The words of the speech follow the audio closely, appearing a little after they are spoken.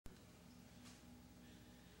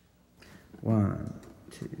1,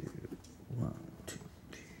 2, 1, 2,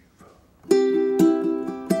 3, 4.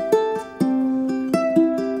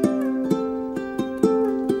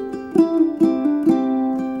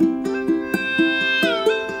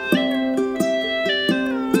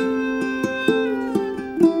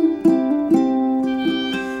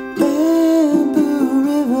 Bamboo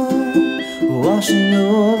river, washing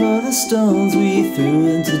over the stones we threw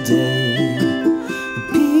in today.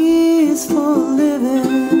 Peaceful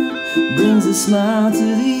living brings a smile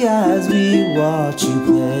to the eyes we watch you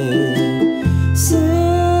play.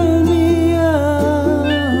 Send me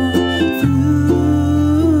up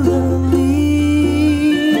through the leaves.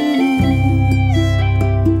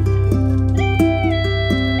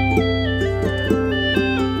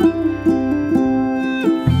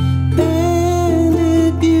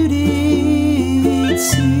 Banded beauty,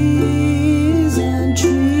 seas and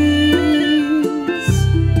trees.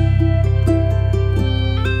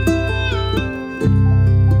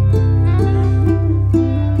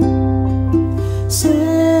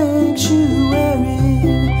 Sanctuary,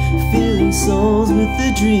 filling souls with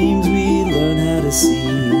the dreams we learn how to see.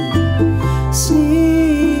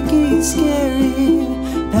 Sneaky, scary,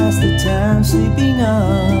 past the time sleeping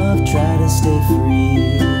off, try to stay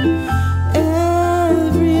free.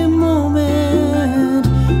 Every moment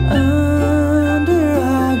under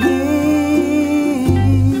our gaze.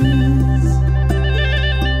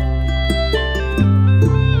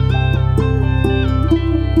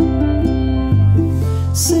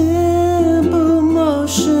 Simple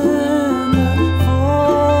motion, a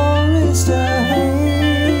forest of haze.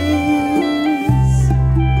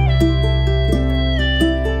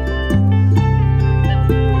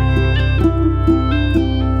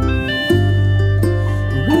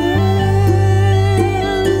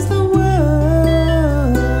 Where is the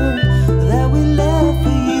world that we left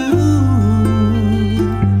for you?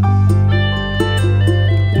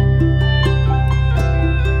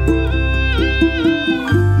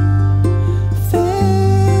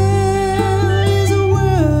 Fair is a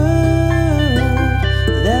word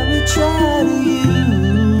that we try to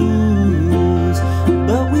use,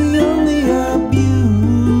 but we only abuse.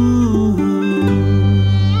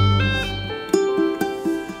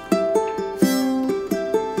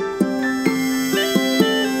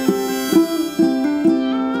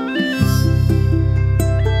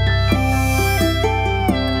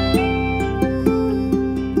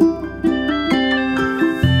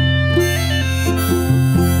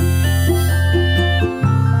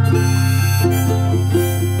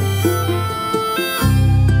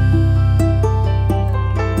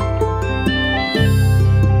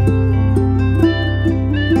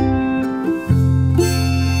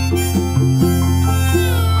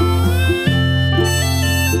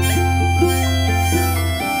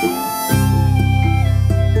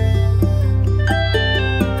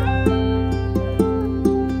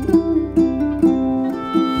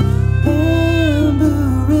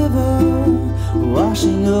 Bamboo river,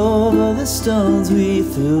 washing over the stones we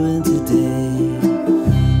threw in today.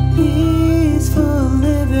 Peaceful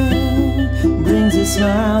living brings a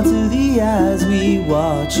smile to the eyes we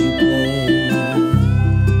watch you play.